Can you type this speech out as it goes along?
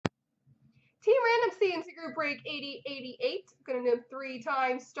random C&C group break 8088. I'm going to do them 3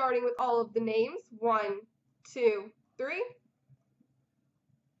 times, starting with all of the names. 1, 2, 3.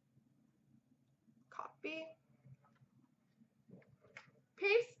 Copy.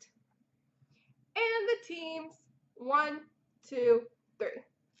 Paste. And the teams. 1, 2, 3.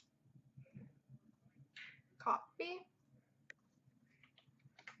 Copy.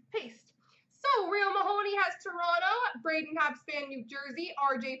 Paste. So, Real Mahoney has Toronto, Braden Habspan, New Jersey,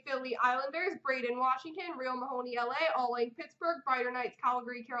 RJ Philly Islanders, Braden Washington, Real Mahoney LA, All Lane Pittsburgh, Brighter Knights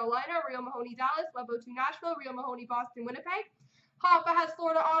Calgary Carolina, Real Mahoney Dallas, Levo 2 Nashville, Real Mahoney Boston Winnipeg. Hoffa has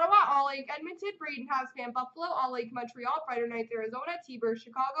Florida Ottawa, All Lake Edmonton, Braden Habspan Buffalo, All Lake Montreal, Brighter Knights Arizona, T-Burst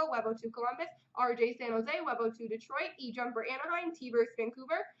Chicago, Levo 2 Columbus, RJ San Jose, Levo 2 Detroit, E-Jumper Anaheim, T-Burst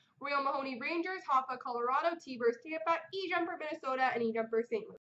Vancouver, Real Mahoney Rangers, Hoffa Colorado, T-Burst Tampa, E-Jumper Minnesota, and E-Jumper St. Louis.